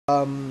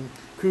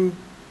Kru,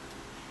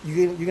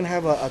 you're gonna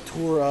have a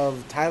tour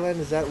of Thailand.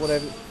 Is that what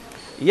I?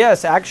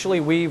 Yes, actually,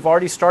 we've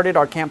already started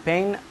our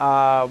campaign.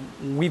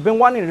 We've been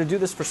wanting to do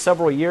this for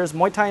several years.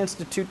 Muay Thai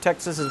Institute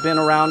Texas has been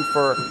around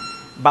for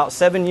about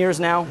 7 years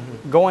now,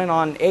 going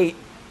on 8.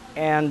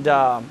 And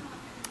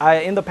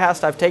in the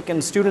past, I've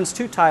taken students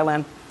to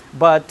Thailand,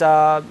 but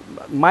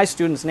my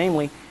students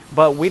namely.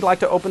 But we'd like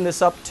to open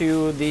this up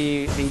to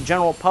the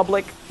general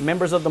public,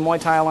 members of the Muay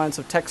Thai Alliance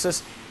of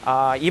Texas,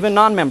 even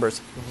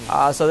non-members,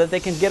 so that they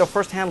can get a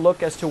first-hand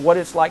look as to what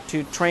it's like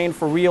to train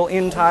for real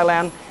in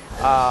Thailand.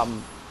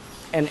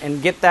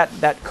 And get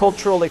that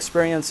cultural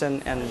experience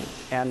and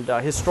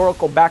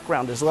historical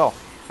background as well.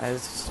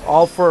 It's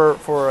all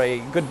for a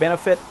good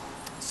benefit.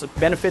 So it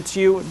benefits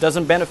you,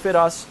 doesn't benefit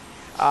us.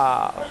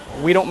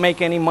 We don't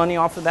make any money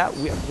off of that.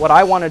 What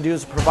I want to do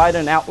is provide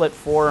an outlet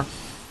for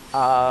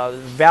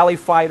Valley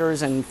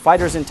fighters and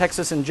fighters in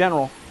Texas in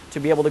general to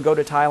be able to go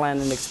to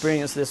Thailand and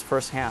experience this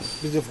firsthand.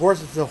 Because of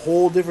course it's a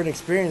whole different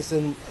experience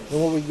than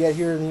what we get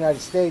here in the United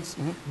States.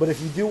 But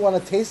if you do want a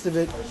taste of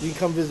it, we can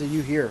come visit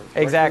you here.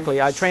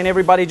 Exactly. I train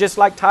everybody just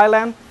like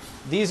Thailand.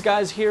 These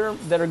guys here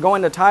that are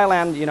going to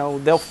Thailand, you know,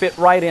 they'll fit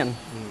right in,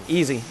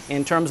 easy,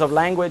 in terms of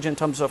language, in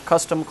terms of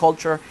custom,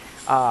 culture.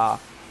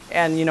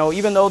 And, you know,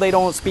 even though they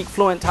don't speak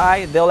fluent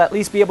Thai, they'll at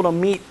least be able to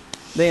meet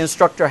the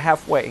instructor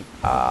halfway.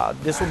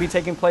 This will be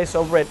taking place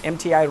over at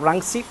MTI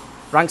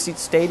Rangsit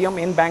Stadium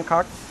in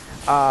Bangkok.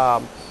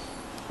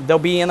 They'll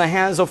be in the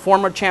hands of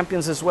former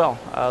champions as well,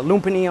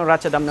 Lumpini and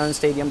Ratchadamnern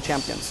Stadium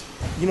champions.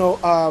 You know,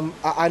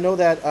 I know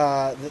that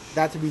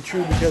that to be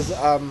true because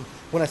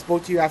when I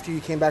spoke to you after you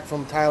came back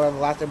from Thailand the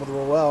last time with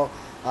Roel,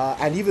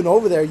 and even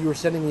over there you were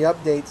sending me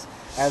updates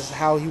as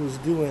how he was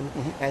doing,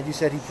 and you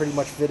said he pretty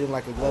much fit in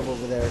like a glove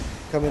over there.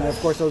 Coming in, of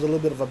course, there was a little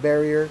bit of a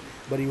barrier,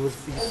 but he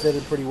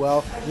fitted pretty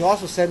well. You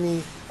also sent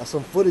me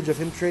some footage of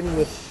him training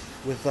with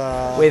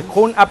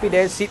Kun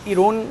Apide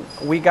Sitirun.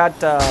 We got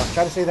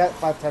try to say that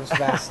 5 times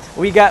fast.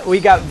 we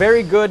got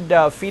very good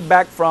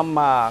feedback from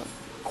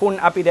Kun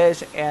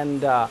Apide,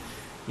 and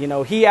you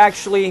know, he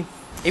actually,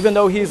 even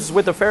though he's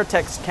with the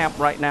Fairtex camp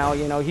right now,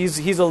 you know,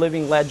 he's a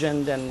living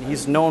legend, and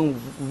he's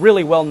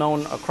really well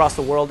known across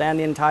the world and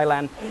in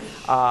Thailand.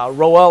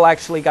 Roel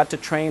actually got to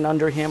train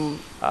under him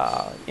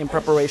in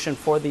preparation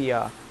for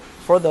the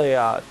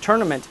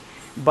tournament,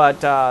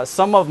 but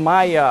some of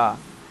my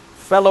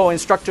fellow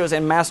instructors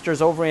and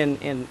masters over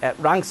at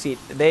Rangsit,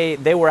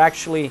 they were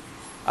actually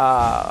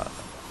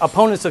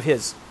opponents of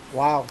his.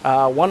 Wow.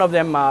 One of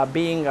them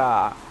being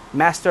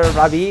Master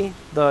Ravi.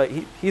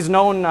 He's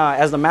known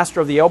as the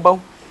master of the elbow,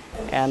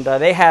 and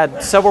they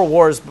had several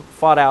wars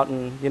fought out,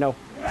 and you know,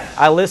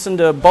 I listened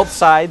to both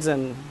sides,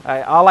 and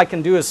all I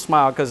can do is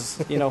smile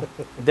because you know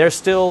they're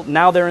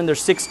in their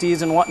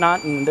 60s and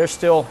whatnot, and they're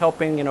still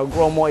helping, you know,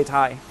 grow Muay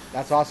Thai.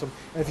 That's awesome.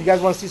 And if you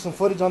guys want to see some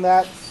footage on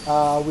that,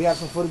 we have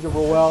some footage of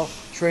Roel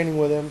training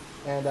with him,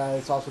 and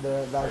it's also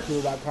there at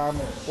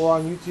valleytudo.com, or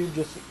on YouTube,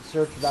 just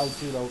search Valley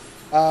Tudo.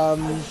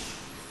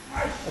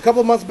 A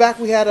couple of months back,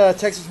 we had a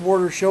Texas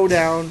Border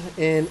Showdown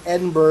in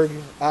Edinburgh.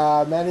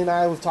 Manny and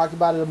I have talked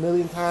about it a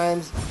million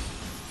times.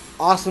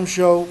 Awesome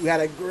show. We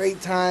had a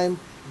great time,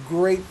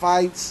 great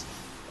fights.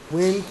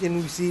 When can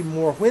we see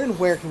more? When and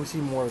where can we see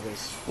more of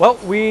this? Well,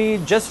 we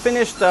just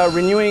finished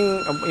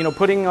renewing,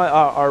 putting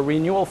our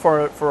renewal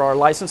for our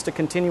license to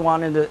continue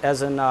on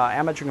as an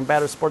amateur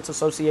combative sports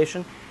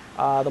association.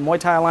 The Muay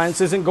Thai Alliance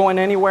isn't going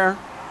anywhere.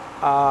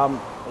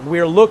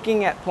 We're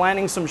looking at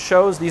planning some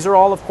shows. These are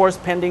all, of course,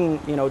 pending,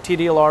 you know,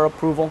 TDLR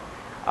approval.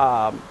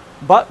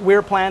 But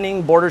we're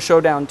planning Border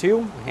Showdown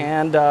too,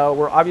 and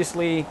we're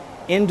obviously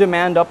in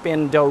demand up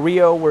in Del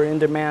Rio. We're in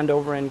demand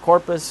over in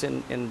Corpus,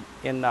 in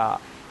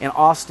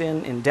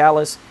Austin, in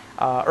Dallas.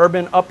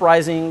 Urban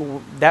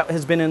Uprising, that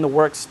has been in the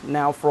works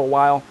now for a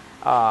while.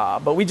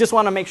 But we just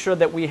want to make sure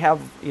that we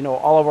have, you know,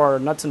 all of our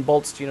nuts and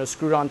bolts, you know,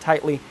 screwed on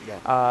tightly,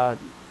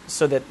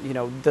 so that, you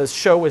know, the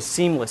show is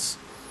seamless.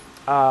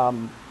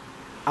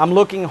 I'm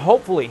looking,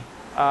 hopefully,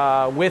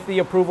 with the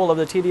approval of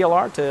the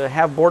TDLR, to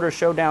have Border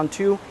Showdown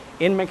 2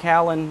 in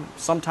McAllen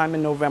sometime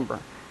in November.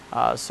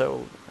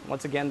 So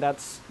once again,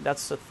 that's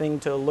a thing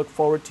to look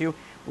forward to.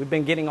 We've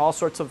been getting all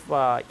sorts of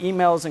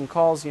emails and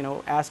calls, you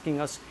know, asking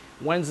us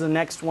when's the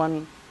next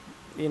one.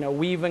 You know,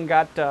 we even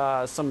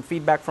got some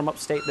feedback from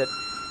upstate that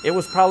it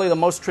was probably the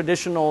most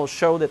traditional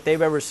show that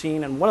they've ever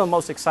seen, and one of the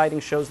most exciting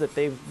shows that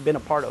they've been a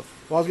part of.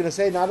 Well, I was going to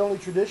say, not only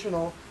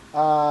traditional,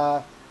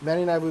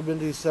 Manny and I, we've been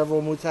to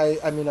several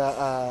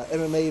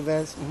MMA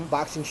events,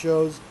 boxing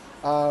shows.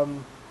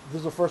 This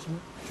is the first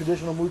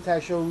traditional Muay Thai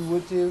show we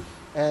went to,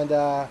 and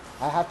I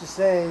have to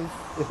say,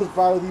 it was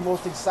probably the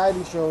most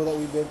exciting show that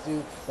we've been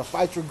to. The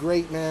fights were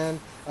great, man.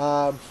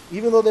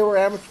 Even though they were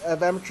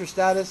of amateur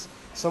status,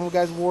 some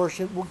guys wore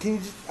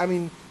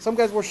some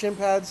guys wore shin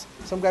pads,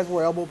 some guys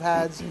wore elbow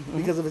pads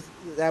because of its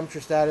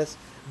amateur status.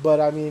 But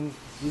I mean,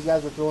 these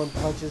guys were throwing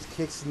punches,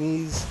 kicks,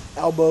 knees,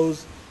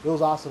 elbows. It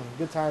was awesome,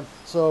 good time.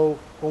 So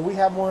when we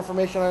have more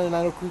information on it, and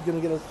I know Kru's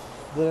gonna get us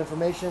the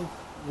information,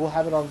 we'll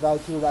have it on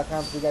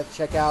valleytudo.com for you guys to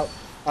check out.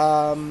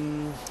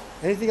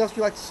 Anything else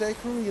you'd like to say,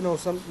 Kru? You know,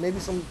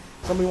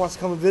 somebody wants to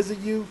come and visit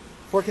you.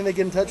 Where can they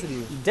get in touch with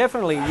you?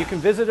 Definitely. You can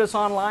visit us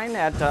online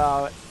at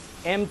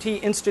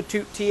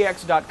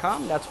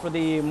mtinstitutetx.com. That's for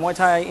the Muay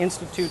Thai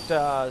Institute,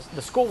 the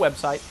school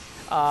website.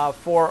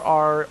 For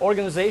our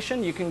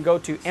organization, you can go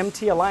to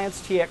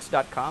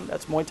mtalliancetx.com.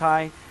 That's Muay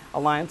Thai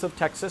Alliance of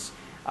Texas.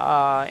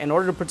 In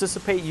order to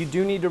participate, you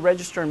do need to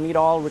register and meet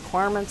all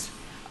requirements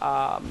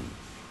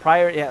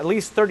at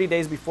least 30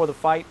 days before the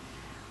fight,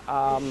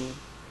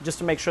 just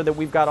to make sure that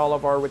we've got all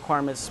of our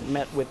requirements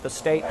met with the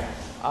state.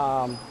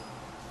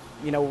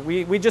 You know,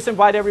 we just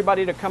invite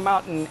everybody to come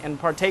out and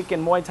partake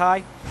in Muay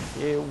Thai.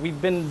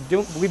 We've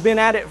been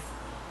at it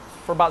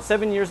for about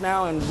 7 years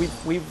now, and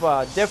we've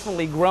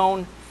definitely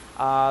grown.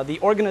 The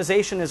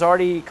organization has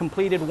already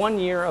completed 1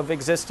 year of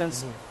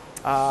existence.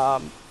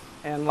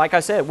 And like I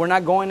said, we're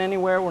not going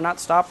anywhere. We're not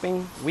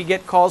stopping. We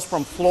get calls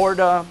from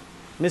Florida,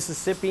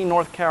 Mississippi,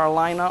 North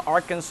Carolina,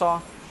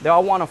 Arkansas. They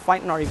all want to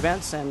fight in our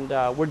events, and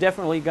we're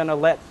definitely going to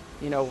let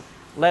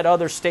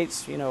other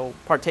states,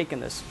 partake in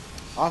this.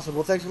 Awesome.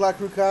 Well, thanks a lot,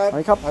 Kru Kayan.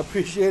 I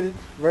appreciate it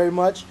very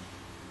much.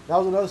 That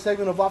was another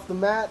segment of Off the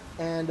Mat,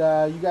 and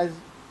you guys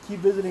keep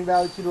visiting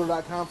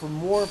valleytudo.com for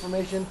more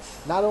information,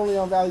 not only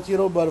on Valley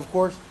Tudo, but of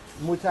course,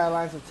 Muay Thai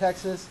Alliance of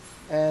Texas.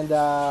 And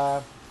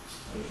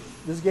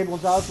this is Gabe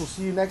Gonzalez. We'll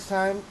see you next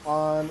time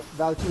on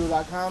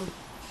valleytudo.com,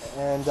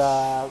 and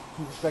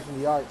keep respecting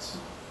the arts.